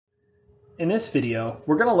In this video,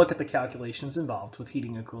 we're going to look at the calculations involved with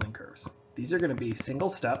heating and cooling curves. These are going to be single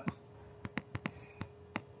step.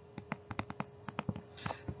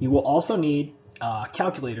 You will also need a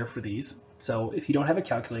calculator for these. So if you don't have a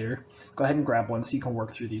calculator, go ahead and grab one so you can work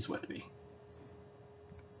through these with me.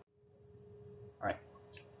 All right,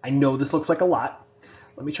 I know this looks like a lot.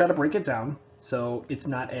 Let me try to break it down so it's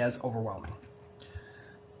not as overwhelming.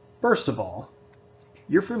 First of all,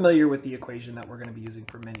 you're familiar with the equation that we're going to be using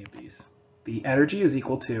for many of these. The energy is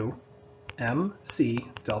equal to mc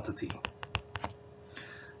delta T.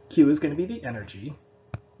 Q is going to be the energy,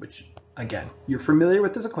 which again, you're familiar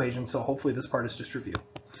with this equation, so hopefully this part is just review.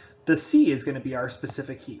 The C is going to be our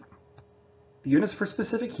specific heat. The units for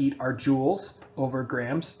specific heat are joules over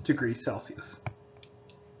grams degrees Celsius.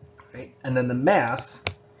 Right? And then the mass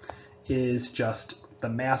is just the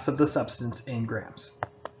mass of the substance in grams.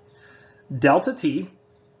 Delta T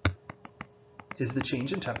is the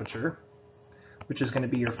change in temperature, which is going to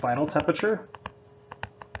be your final temperature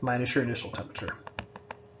minus your initial temperature.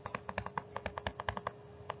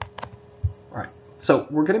 All right, so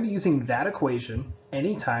we're going to be using that equation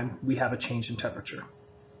anytime we have a change in temperature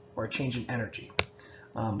or a change in energy.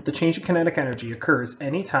 The change in kinetic energy occurs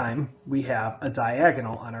anytime we have a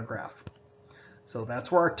diagonal on our graph. So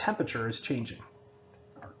that's where our temperature is changing,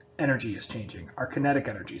 our energy is changing, our kinetic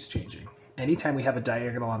energy is changing, anytime we have a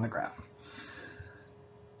diagonal on the graph.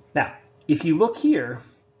 Now, if you look here,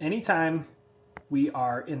 anytime we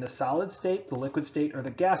are in the solid state, the liquid state, or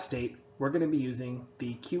the gas state, we're going to be using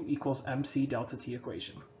the Q equals mc delta T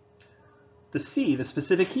equation. The C, the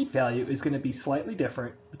specific heat value, is going to be slightly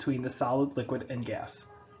different between the solid, liquid, and gas.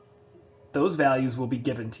 Those values will be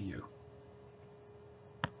given to you.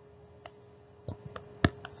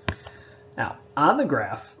 Now, on the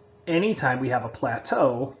graph, anytime we have a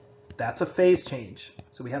plateau, that's a phase change.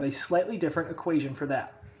 So we have a slightly different equation for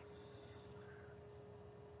that.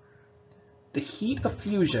 The heat of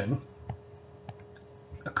fusion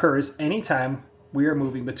occurs anytime we are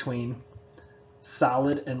moving between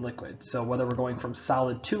solid and liquid. So whether we're going from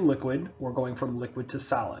solid to liquid or going from liquid to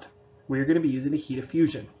solid, we're going to be using the heat of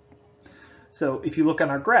fusion. So if you look on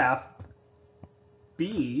our graph,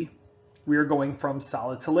 B, we are going from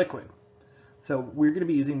solid to liquid. So we're going to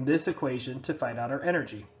be using this equation to find out our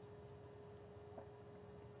energy.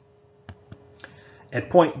 At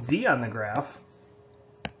point D on the graph,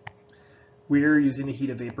 we are using the heat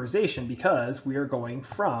of vaporization because we are going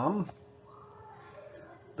from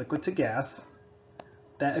liquid to gas.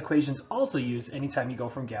 That equation is also used anytime you go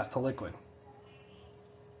from gas to liquid.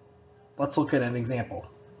 Let's look at an example.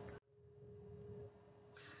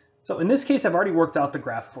 So in this case, I've already worked out the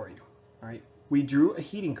graph for you. All right? We drew a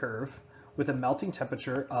heating curve with a melting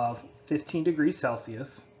temperature of 15 degrees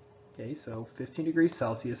Celsius. Okay, so 15 degrees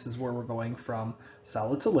Celsius is where we're going from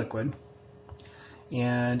solid to liquid.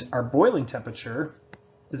 And our boiling temperature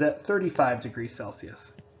is at 35 degrees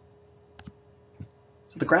Celsius.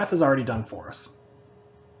 So the graph is already done for us.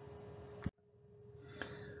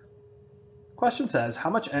 Question says, how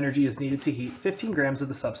much energy is needed to heat 15 grams of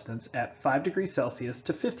the substance at 5 degrees Celsius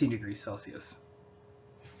to 15 degrees Celsius?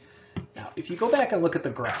 Now, if you go back and look at the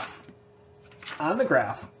graph, on the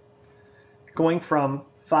graph, going from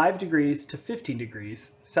 5 degrees to 15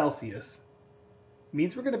 degrees Celsius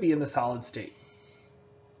means we're going to be in the solid state.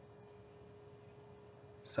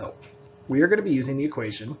 So we are going to be using the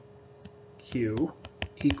equation Q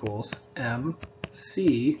equals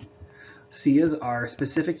mc. C is our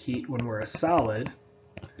specific heat when we're a solid,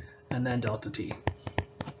 and then delta T.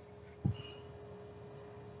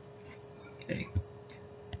 Okay.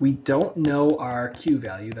 We don't know our Q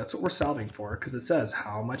value. That's what we're solving for because it says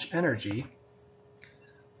how much energy.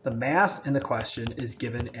 The mass in the question is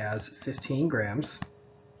given as 15 grams.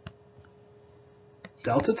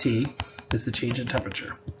 Delta T is the change in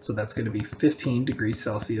temperature. So that's going to be 15 degrees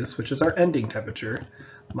Celsius, which is our ending temperature,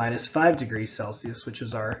 minus 5 degrees Celsius, which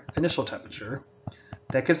is our initial temperature.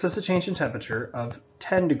 That gives us a change in temperature of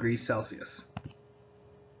 10 degrees Celsius.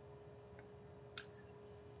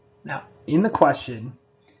 Now, in the question,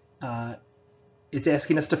 it's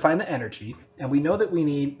asking us to find the energy, and we know that we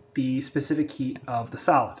need the specific heat of the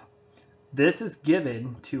solid. This is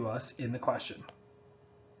given to us in the question.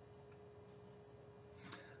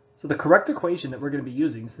 So the correct equation that we're going to be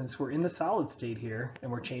using, since we're in the solid state here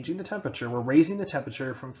and we're changing the temperature, we're raising the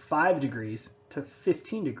temperature from 5 degrees to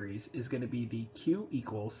 15 degrees, is going to be the Q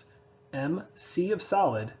equals mc of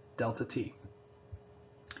solid delta T.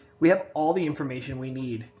 We have all the information we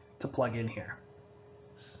need to plug in here.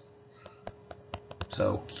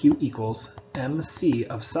 So Q equals mc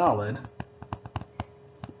of solid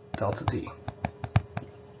delta T.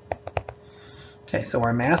 Okay, so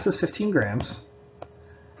our mass is 15 grams.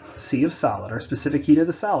 C of solid, our specific heat of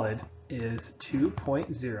the solid, is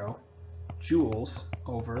 2.0 joules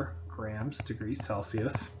over grams degrees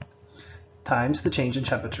Celsius times the change in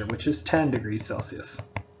temperature, which is 10 degrees Celsius.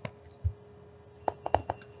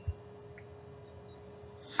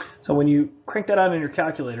 So when you crank that out in your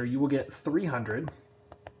calculator, you will get 300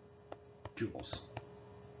 joules.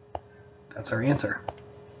 That's our answer.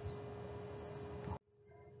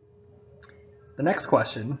 The next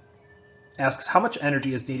question asks how much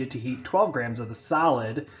energy is needed to heat 12 grams of the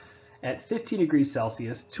solid at 15 degrees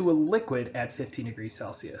Celsius to a liquid at 15 degrees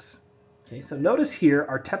Celsius. Okay, so notice here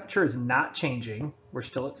our temperature is not changing. We're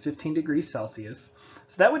still at 15 degrees Celsius.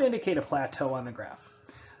 So that would indicate a plateau on the graph.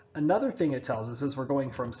 Another thing it tells us is we're going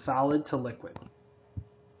from solid to liquid.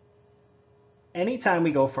 Anytime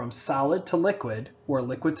we go from solid to liquid or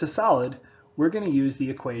liquid to solid, we're going to use the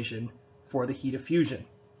equation for the heat of fusion.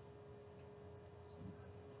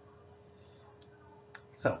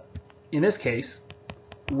 So in this case,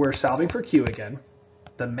 we're solving for Q again.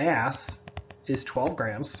 The mass is 12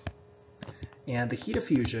 grams, and the heat of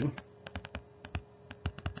fusion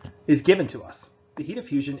is given to us. The heat of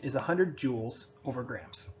fusion is 100 joules over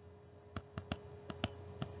grams.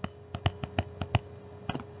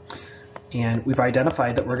 And we've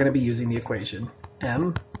identified that we're going to be using the equation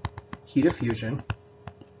M, heat of fusion.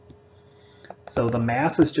 So the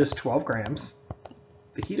mass is just 12 grams.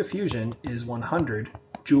 The heat of fusion is 100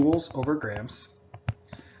 joules over grams.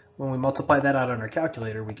 When we multiply that out on our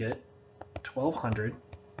calculator, we get 1200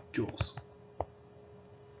 joules.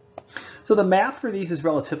 So the math for these is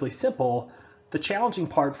relatively simple. The challenging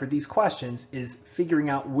part for these questions is figuring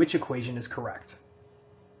out which equation is correct.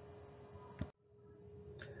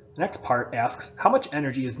 The next part asks how much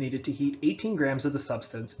energy is needed to heat 18 grams of the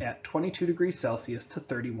substance at 22 degrees Celsius to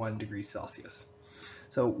 31 degrees Celsius.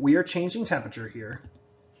 So we are changing temperature here.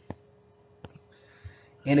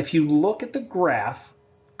 And if you look at the graph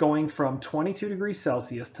going from 22 degrees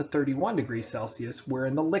Celsius to 31 degrees Celsius, we're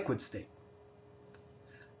in the liquid state.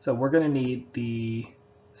 So we're going to need the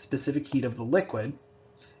specific heat of the liquid,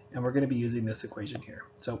 and we're going to be using this equation here.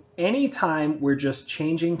 So anytime we're just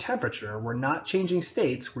changing temperature, we're not changing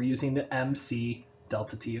states, we're using the MC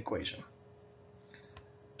delta T equation.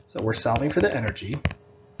 So we're solving for the energy.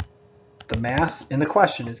 The mass in the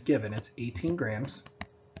question is given, it's 18 grams.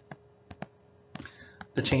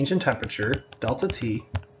 The change in temperature, delta T,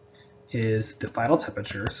 is the final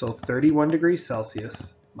temperature, so 31 degrees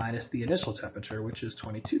Celsius minus the initial temperature, which is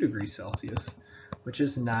 22 degrees Celsius, which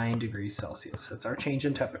is 9 degrees Celsius. That's our change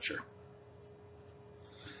in temperature.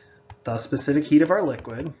 The specific heat of our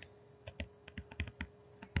liquid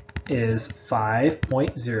is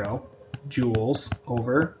 5.0 joules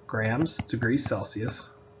over grams degrees Celsius.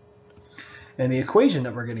 And the equation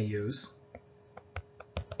that we're going to use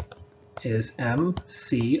is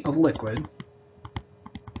MC of liquid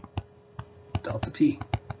delta T.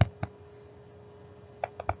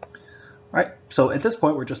 All right, so at this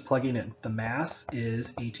point we're just plugging in. The mass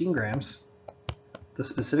is 18 grams. The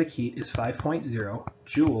specific heat is 5.0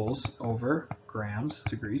 joules over grams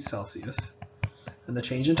degrees Celsius. And the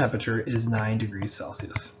change in temperature is 9 degrees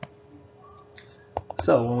Celsius.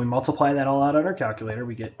 So when we multiply that all out on our calculator,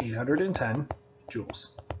 we get 810 joules.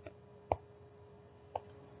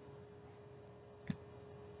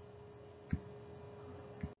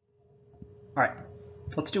 All right,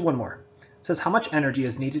 let's do one more. It says how much energy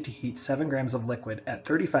is needed to heat 7 grams of liquid at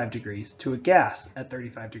 35 degrees to a gas at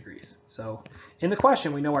 35 degrees. So in the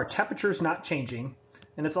question, we know our temperature is not changing,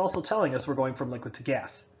 and it's also telling us we're going from liquid to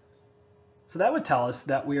gas. So that would tell us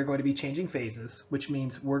that we are going to be changing phases, which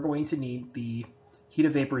means we're going to need the heat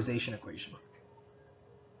of vaporization equation.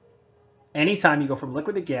 Anytime you go from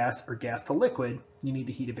liquid to gas or gas to liquid, you need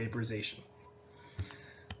the heat of vaporization.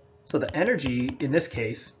 So the energy in this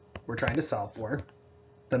case we're trying to solve for,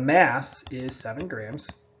 the mass is 7 grams,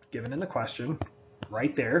 given in the question,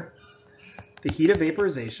 right there. The heat of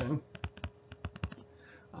vaporization,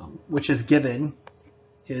 which is given,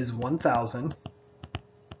 is 1,000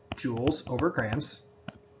 joules over grams.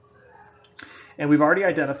 And we've already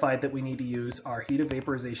identified that we need to use our heat of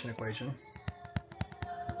vaporization equation.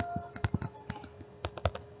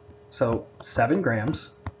 So 7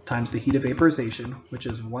 grams times the heat of vaporization, which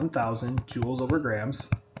is 1,000 joules over grams.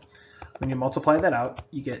 When you multiply that out,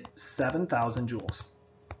 you get 7,000 joules.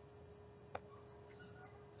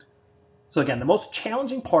 So again, the most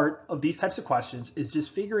challenging part of these types of questions is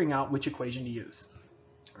just figuring out which equation to use.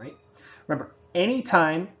 All right? Remember,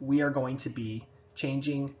 anytime we are going to be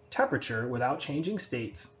changing temperature without changing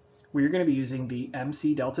states, we are going to be using the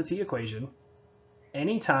MC delta T equation.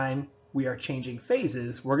 Anytime we are changing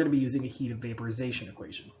phases, we're going to be using a heat of vaporization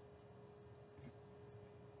equation.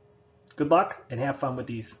 Good luck and have fun with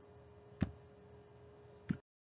these.